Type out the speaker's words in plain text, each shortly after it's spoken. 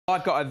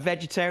I've got a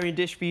vegetarian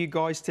dish for you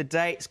guys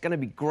today. It's going to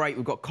be great.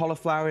 We've got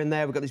cauliflower in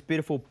there. We've got these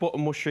beautiful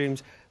button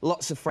mushrooms,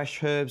 lots of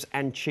fresh herbs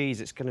and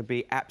cheese. It's going to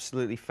be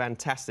absolutely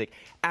fantastic.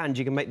 And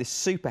you can make this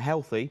super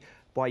healthy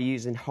by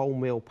using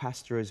wholemeal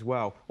pasta as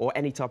well, or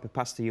any type of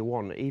pasta you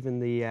want, even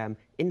the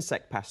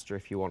insect pasta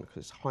if you want, because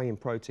it's high in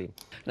protein.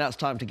 Now it's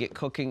time to get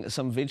cooking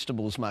some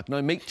vegetables, Mark.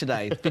 No meat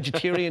today,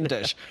 vegetarian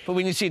dish. But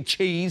when you said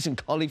cheese and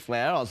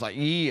cauliflower, I was like,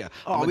 yeah,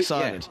 I'm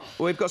excited. Yeah.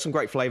 Well, we've got some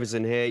great flavours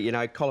in here. You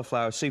know,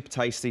 cauliflower, super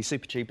tasty,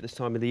 super cheap at this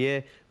time of the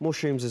year.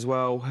 Mushrooms as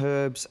well,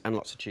 herbs, and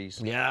lots of cheese.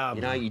 Yeah.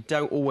 You know, you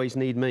don't always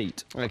need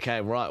meat.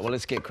 OK, right, well,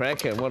 let's get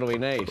cracking. What do we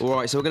need? All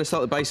right, so we're going to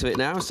start the base of it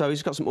now. So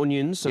he's got some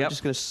onions, so I'm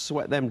just going to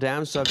sweat them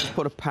down. So I've just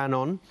put a pan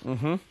on.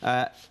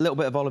 A little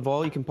bit of olive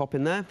oil you can pop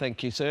in there.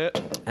 Thank you, sir.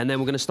 And then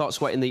we're going to start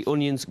sweating the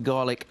onions,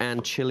 garlic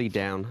and chilli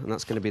down, and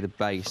that's going to be the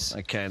base.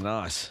 OK,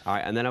 nice. All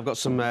right, and then I've got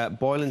some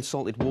boiling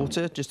salted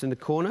water just in the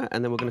corner,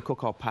 and then we're going to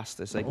cook our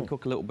pasta, so you can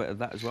cook a little bit of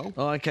that as well.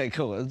 Oh, OK,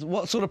 cool.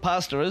 What sort of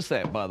pasta is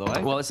that, by the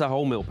way? Well, it's a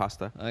wholemeal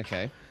pasta.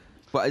 OK.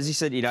 But as you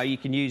said, you know, you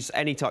can use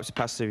any types of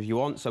pasta if you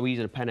want, so we're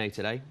using a penne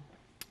today.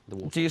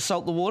 Do you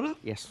salt the water?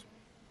 Yes.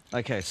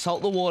 OK,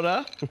 salt the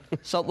water.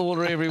 Salt the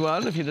water,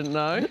 everyone, if you didn't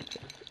know.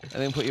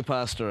 And then put your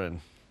pasta in.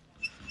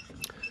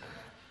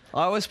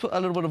 I always put a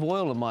little bit of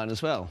oil in mine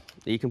as well.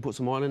 You can put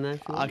some oil in there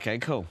if you want. OK,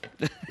 cool.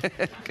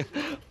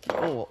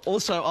 Oh,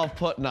 also, I've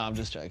put... No, I'm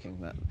just joking.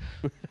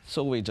 That's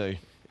all we do.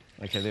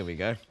 OK, there we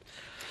go.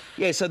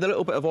 Yeah, so the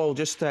little bit of oil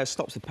just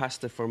stops the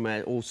pasta from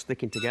all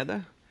sticking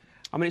together.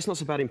 I mean, it's not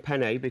so bad in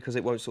penne because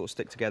it won't sort of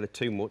stick together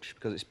too much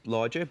because it's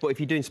larger. But if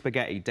you're doing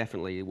spaghetti,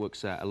 definitely it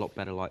works a lot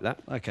better like that.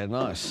 OK,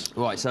 nice.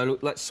 Right, so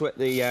let's sweat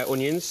the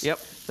onions. Yep.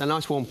 So a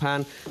nice warm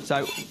pan.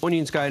 So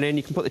onions going in.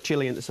 You can put the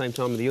chilli at the same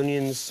time with the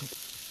onions.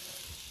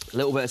 A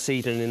little bit of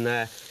seasoning in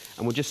there.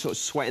 And we're just sort of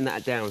sweating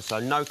that down.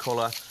 So no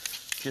colour,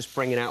 just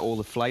bringing out all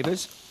the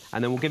flavours.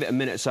 And then we'll give it a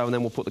minute or so, and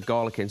then we'll put the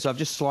garlic in. So I've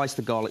just sliced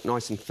the garlic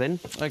nice and thin.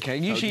 OK,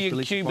 usually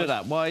you cube it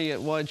up.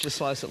 Why'd you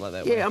slice it like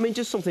that? Yeah, I mean,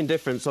 just something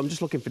different. So I'm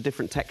just looking for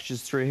different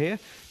textures through here.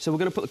 So we're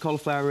going to put the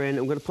cauliflower in,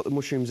 and we're going to put the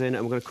mushrooms in,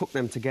 and we're going to cook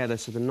them together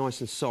so they're nice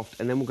and soft.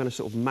 And then we're going to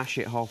sort of mash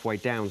it halfway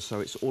down, so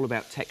it's all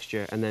about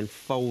texture, and then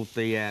fold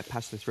the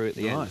pasta through at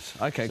the end.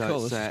 Nice. OK, so cool.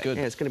 This is good.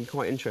 Yeah, it's going to be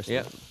quite interesting.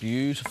 Yep,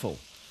 beautiful.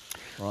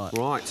 Right.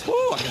 Right.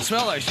 Ooh, I can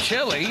smell those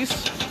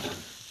chilies.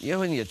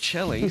 You and your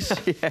chilies.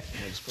 Yeah,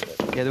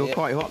 they were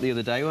quite hot the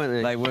other day, weren't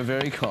they? They were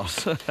very hot.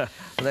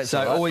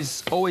 So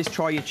always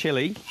try your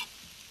chilli,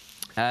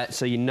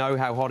 so you know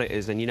how hot it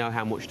is and you know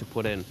how much to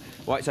put in.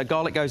 Right, so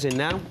garlic goes in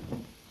now.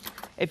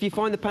 If you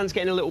find the pan's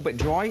getting a little bit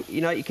dry,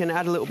 you know, you can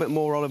add a little bit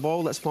more olive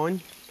oil, that's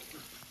fine.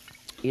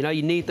 You know,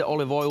 you need the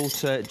olive oil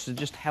to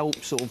just help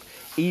sort of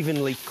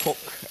evenly cook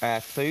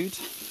food.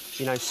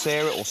 You know,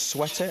 sear it or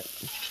sweat it.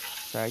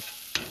 So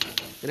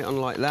get it on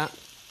like that.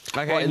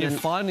 OK, right, and you're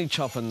finely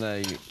chopping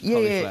the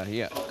cauliflower,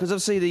 yeah. Because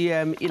obviously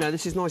the, you know,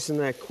 this is nice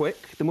and quick.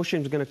 The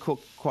mushrooms are going to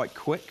cook quite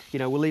quick. You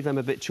know, we'll leave them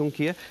a bit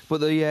chunkier.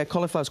 But the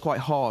cauliflower's quite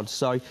hard,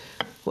 so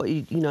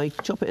you know, you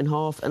chop it in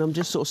half, and I'm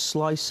just sort of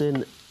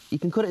slicing. You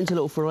can cut it into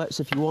little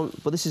fillets if you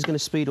want, but this is going to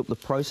speed up the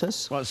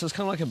process. Right, so it's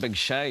kind of like a big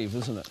shave,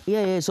 isn't it?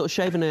 Yeah, sort of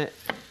shaving it.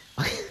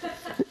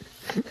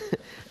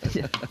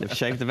 You've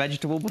shaved the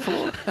vegetable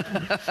before?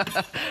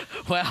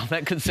 Wow,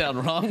 that could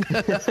sound wrong.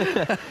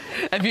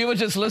 If you were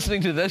just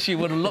listening to this, you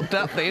would have looked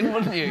up then,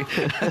 wouldn't you?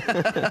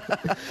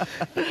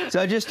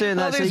 So just doing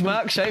that. Oh, there's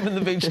Mark shaving the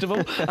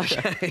vegetable.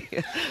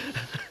 OK.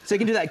 So you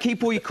can do that.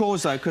 Keep all your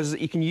cores, though, because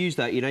you can use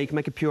that. You know, you can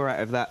make a pure out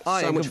of that. Oh,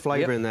 so much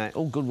flavour in there.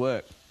 All good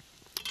work.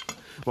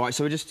 Right,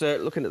 so we're just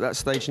looking at that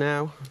stage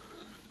now.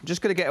 I'm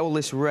just going to get all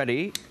this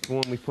ready for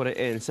when we put it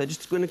in. So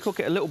just going to cook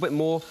it a little bit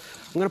more.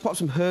 I'm going to pop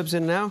some herbs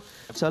in now.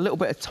 So a little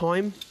bit of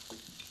thyme.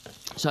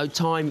 So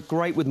thyme,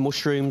 great with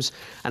mushrooms.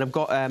 And I've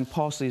got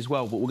parsley as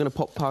well, but we're going to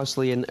pop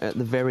parsley in at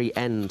the very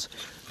end.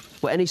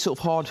 But any sort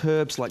of hard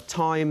herbs like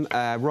thyme,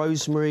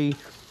 rosemary,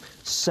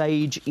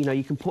 sage, you know,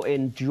 you can put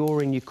in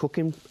during your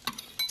cooking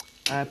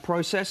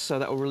process. So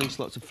that will release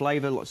lots of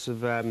flavour, lots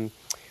of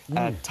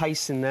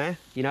taste in there,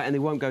 you know, and they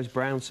won't go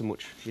brown so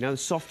much. You know, the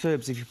soft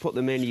herbs, if you put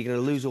them in, you're going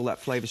to lose all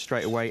that flavour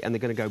straight away, and they're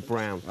going to go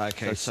brown.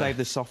 OK, so save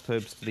the soft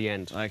herbs to the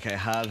end. OK,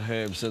 hard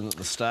herbs in at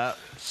the start,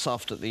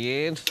 soft at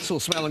the end. It's all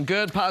smelling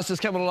good.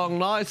 Pasta's coming along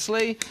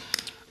nicely.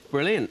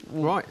 Brilliant.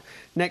 Right,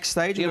 next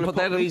stage, we're going to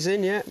put these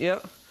in, yeah.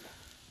 Yep.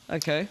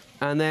 OK.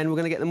 And then we're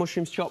going to get the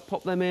mushrooms chopped,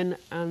 pop them in,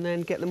 and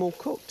then get them all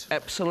cooked.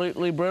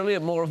 Absolutely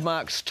brilliant. More of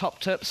Mark's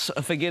top tips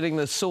for getting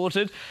this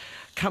sorted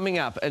coming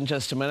up in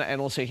just a minute, and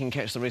also you can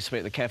catch the recipe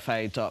at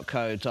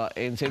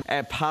thecafe.co.nz.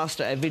 Our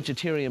pasta, our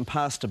vegetarian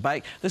pasta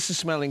bake. This is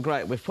smelling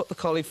great. We've put the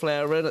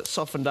cauliflower in, it's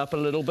softened up a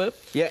little bit.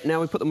 Yeah,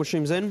 now we put the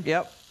mushrooms in.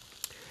 Yep.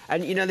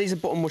 And, you know, these are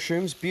button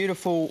mushrooms,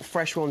 beautiful,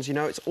 fresh ones, you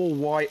know, it's all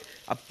white.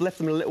 I've left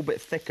them a little bit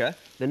thicker.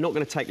 They're not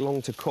going to take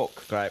long to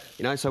cook. Great.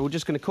 You know, so we're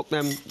just going to cook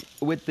them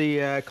with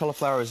the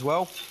cauliflower as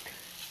well.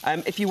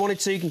 If you wanted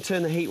to, you can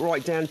turn the heat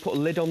right down, put a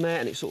lid on there,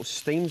 and it sort of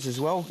steams as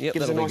well. Yep,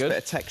 gives a that'll nice be good.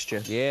 bit of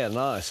texture. Yeah,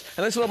 nice.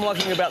 And that's what I'm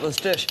liking about this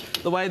dish.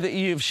 The way that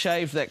you've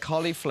shaved that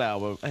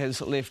cauliflower has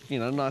left, you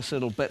know, nice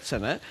little bits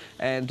in it,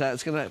 and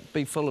it's going to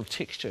be full of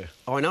texture.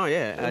 I know,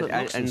 yeah. And it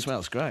looks and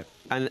smells great.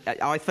 And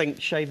I think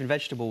shaving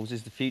vegetables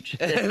is the future.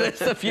 That's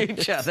the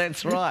future,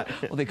 that's right.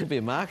 Well, there could be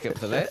a market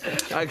for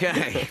that.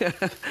 OK.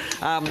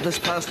 This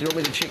pasta, you want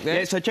me to check that?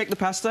 Yeah, so check the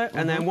pasta,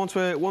 and then once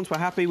we're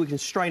happy, we can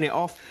strain it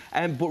off,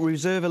 but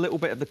reserve a little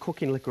bit of the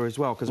cooking liquor as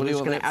well, because we're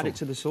just going to add it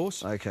to the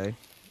sauce. OK.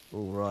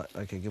 All right.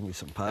 OK, give me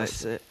some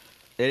pasta. That's it.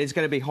 It is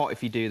going to be hot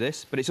if you do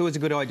this, but it's always a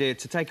good idea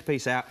to take a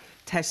piece out,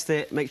 test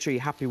it, make sure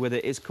you're happy with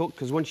it is cooked,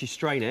 because once you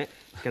strain it,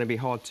 it's going to be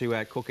hard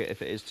to cook it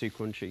if it is too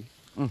crunchy.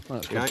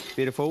 That's good. Okay,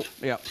 beautiful.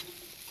 Yep.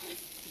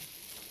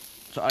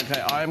 So,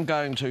 OK, I am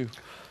going to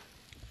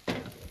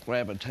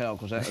grab a towel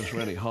because that is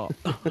really hot.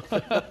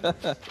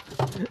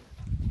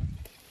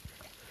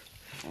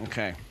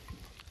 OK.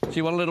 So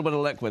you want a little bit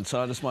of liquid,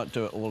 so I just might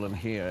do it all in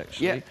here,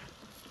 actually. Yeah.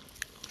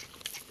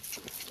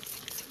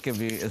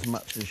 Give you as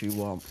much as you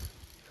want.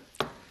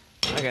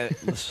 OK,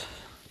 this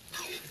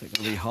is it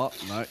going to be hot?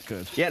 No,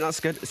 good. Yeah, that's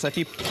good. So if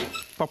you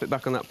pop it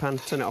back on that pan,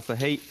 turn it off the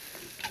heat,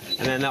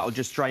 and then that'll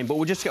just drain. But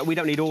we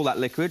don't need all that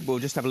liquid. We'll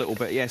just have a little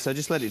bit. Yeah, so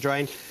just let it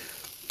drain.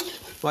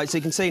 Right, so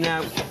you can see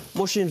now,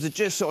 mushrooms are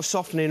just sort of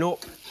softening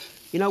up.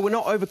 You know, we're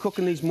not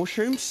overcooking these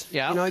mushrooms.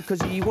 Yeah. You know, because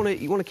you want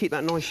to keep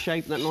that nice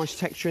shape, that nice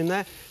texture in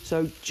there.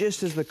 So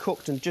just as they're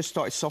cooked and just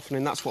started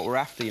softening, that's what we're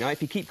after. You know,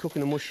 if you keep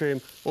cooking the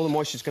mushroom, all the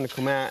moisture's going to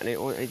come out, and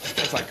it just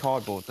tastes like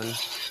cardboard. Then.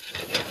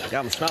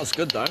 Yeah, it smells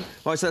good though.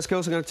 Right, so that's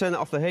cool. So I'm going to turn that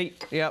off the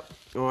heat. Yep.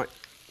 All right.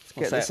 Let's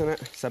get this in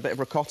it. It's a bit of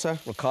ricotta.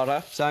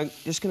 Ricotta. So I'm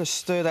just going to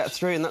stir that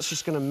through, and that's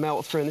just going to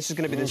melt through. And this is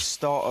going to be the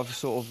start of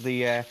sort of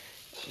the.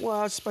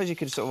 Well, I suppose you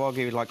could sort of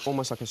argue like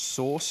almost like a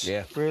sauce.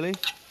 Yeah. Really,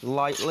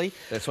 lightly.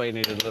 That's why you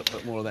need a little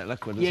bit more of that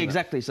liquid. Isn't Yeah,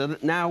 exactly. So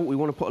now we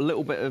want to put a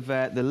little bit of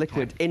the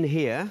liquid in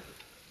here,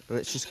 and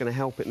it's just going to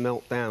help it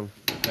melt down.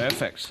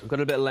 Perfect. I've got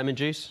a bit of lemon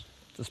juice.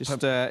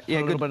 Just yeah,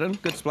 a little bit in.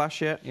 Good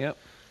splash, yeah. Yep.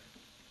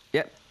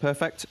 Yep,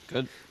 perfect.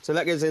 Good. So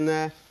that goes in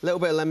there. A little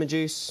bit of lemon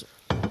juice,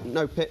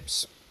 no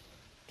pips.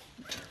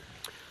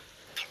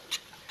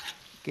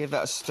 Give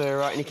that a stir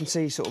right, and you can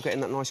see sort of getting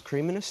that nice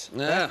creaminess.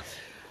 Yeah. There.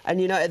 And,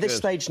 you know, at this Good.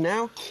 stage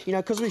now, you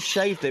know, because we've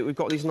shaved it, we've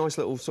got these nice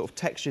little sort of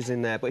textures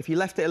in there. But if you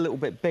left it a little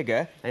bit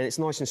bigger and it's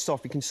nice and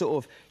soft, you can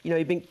sort of, you know,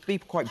 you be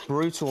quite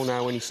brutal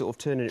now when you're sort of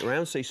turning it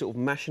around, so you're sort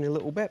of mashing a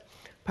little bit.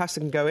 Pasta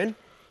can go in.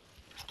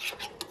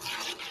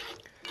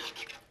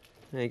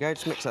 There you go,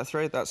 just mix that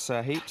through. That's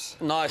heaps.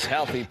 Nice,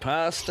 healthy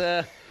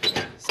pasta.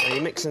 So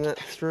you're mixing that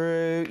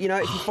through. You know,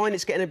 if you find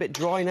it's getting a bit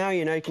dry now,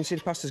 you know, you can see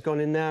the pasta's gone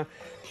in now.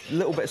 A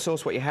little bit of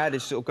sauce, what you had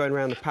is sort of going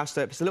around the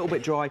pasta. If it's a little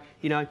bit dry,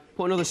 you know,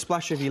 put another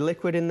splash of your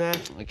liquid in there.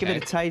 Okay. Give it a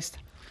taste.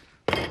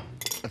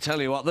 I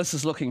tell you what, this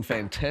is looking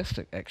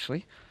fantastic,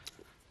 actually.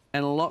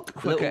 And a lot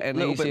quicker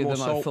and easier than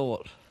I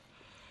thought.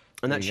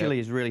 And that chilli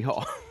is really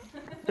hot.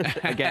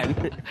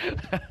 Again.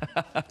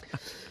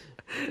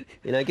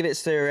 You know, give it a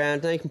stir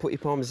around. Now you can put your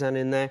parmesan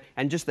in there,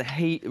 and just the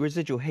heat, the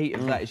residual heat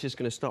of that is just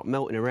going to start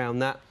melting around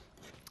that.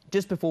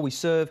 Just before we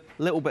serve,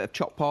 a little bit of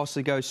chopped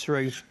parsley goes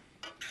through.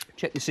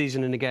 Check the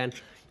seasoning again,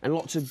 and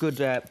lots of good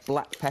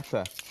black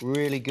pepper.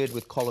 Really good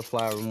with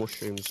cauliflower and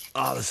mushrooms.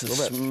 Oh, this is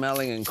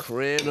smelling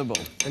incredible.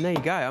 And there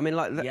you go. I mean,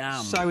 like,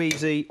 Yum. so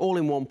easy, all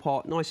in one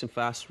pot, nice and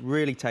fast,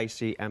 really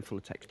tasty and full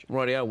of texture.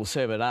 Rightio, we'll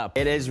serve it up.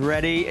 It is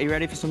ready. Are you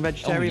ready for some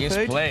vegetarian food?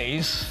 Yes,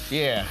 please.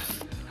 Yeah.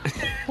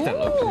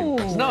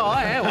 No,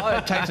 I am.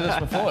 I've tasted this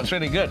before. It's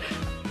really good.